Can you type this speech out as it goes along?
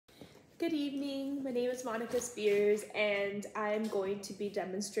Good evening, my name is Monica Spears and I'm going to be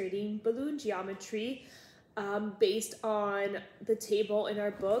demonstrating balloon geometry based on the table in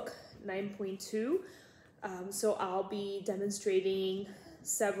our book 9.2. So I'll be demonstrating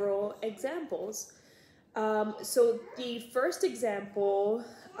several examples. So the first example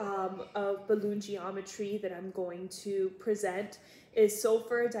of balloon geometry that I'm going to present is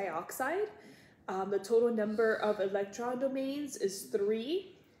sulfur dioxide. The total number of electron domains is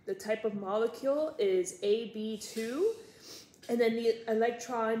 3. The type of molecule is AB2. And then the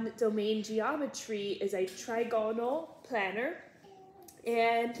electron domain geometry is a trigonal planar.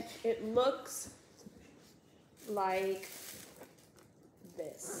 And it looks like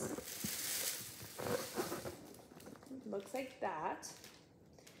this. It looks like that.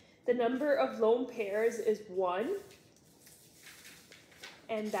 The number of lone pairs is 1.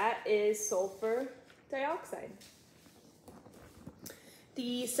 And that is sulfur dioxide.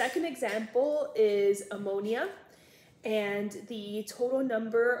 The second example is ammonia, and the total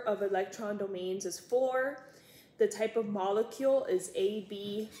number of electron domains is 4. The type of molecule is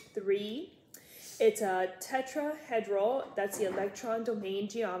AB3. It's a tetrahedral, that's the electron domain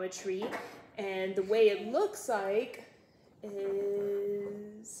geometry, and the way it looks like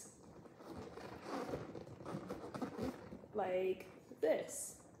is like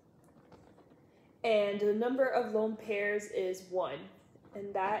this. And the number of lone pairs is 1.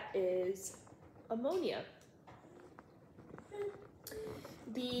 And that is ammonia.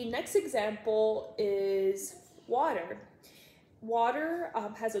 The next example is water. Water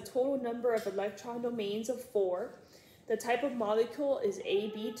has a total number of electron domains of 4. The type of molecule is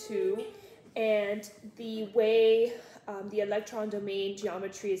AB2, and the way the electron domain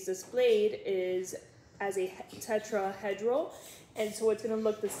geometry is displayed is as a tetrahedral, and so it's going to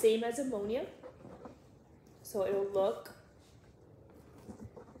look the same as ammonia. So it'll look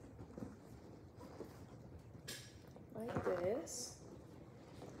like this.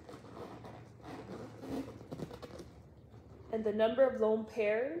 And the number of lone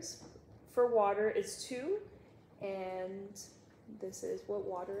pairs for water is 2, and this is what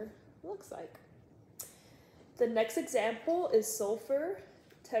water looks like. The next example is sulfur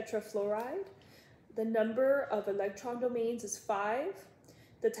tetrafluoride. The number of electron domains is 5.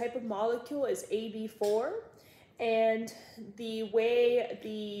 The type of molecule is AB4. And the way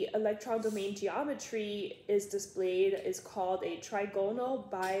the electron domain geometry is displayed is called a trigonal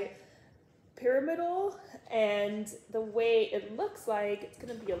bipyramidal. And the way it looks like, it's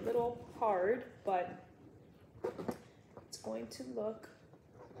going to be a little hard, but it's going to look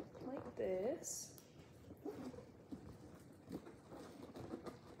like this.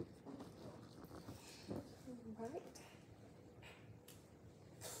 Right.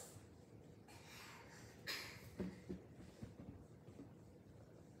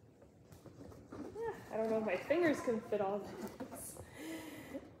 I don't know if my fingers can fit all this.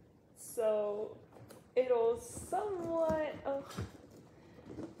 So it'll somewhat,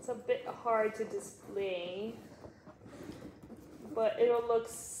 it's a bit hard to display, but it'll look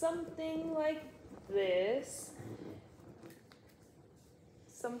something like this,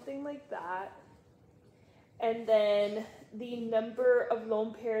 something like that. And then the number of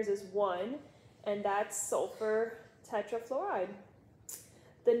lone pairs is 1, and that's sulfur tetrafluoride.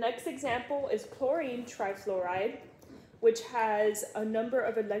 The next example is chlorine trifluoride, which has a number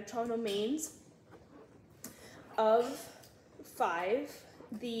of electron domains of 5.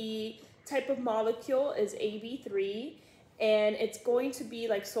 The type of molecule is AB3, and it's going to be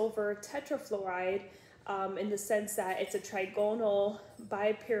like sulfur tetrafluoride in the sense that it's a trigonal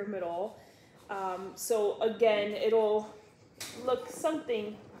bipyramidal. So again, it'll look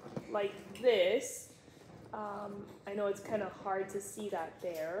something like this. I know it's kind of hard to see that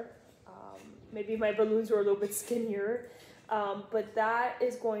there. Maybe my balloons were a little bit skinnier, but that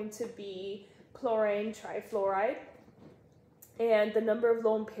is going to be chlorine trifluoride, and the number of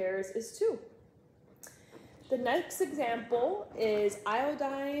lone pairs is 2. The next example is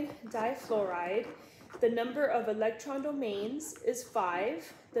iodine difluoride. The number of electron domains is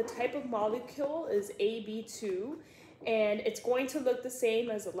 5. The type of molecule is AB2, and it's going to look the same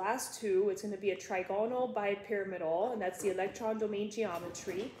as the last 2. It's going to be a trigonal bipyramidal, and that's the electron domain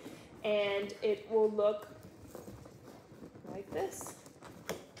geometry, and it will look like this.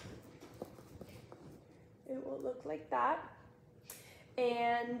 It will look like that,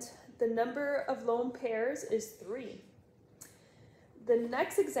 and the number of lone pairs is 3. The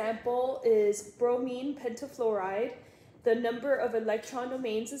next example is bromine pentafluoride. The number of electron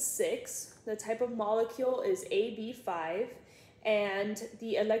domains is 6. The type of molecule is AB5, and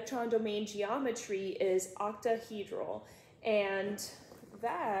the electron domain geometry is octahedral, and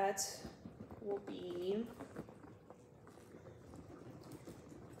that will be,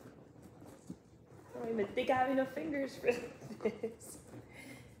 I don't even think I have enough fingers for this.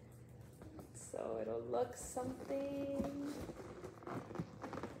 So it'll look something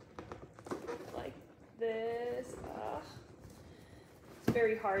like this. It's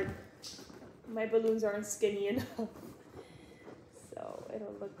very hard. My balloons aren't skinny enough. So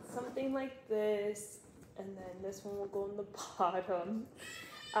it'll look something like this, and then this one will go in the bottom.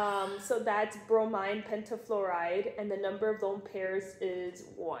 So that's bromine pentafluoride, and the number of lone pairs is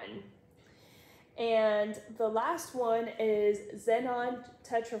 1. And the last one is xenon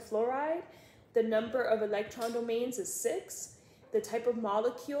tetrafluoride. The number of electron domains is 6. The type of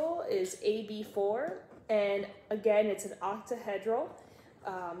molecule is AB4, and again, it's an octahedral.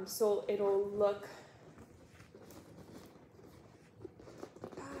 So it'll look,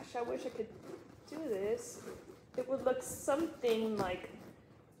 gosh, I wish I could do this. It would look something like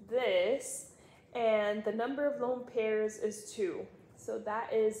this, and the number of lone pairs is 2. So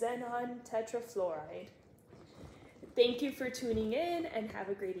that is xenon tetrafluoride. Thank you for tuning in, and have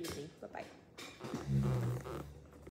a great evening. Bye-bye.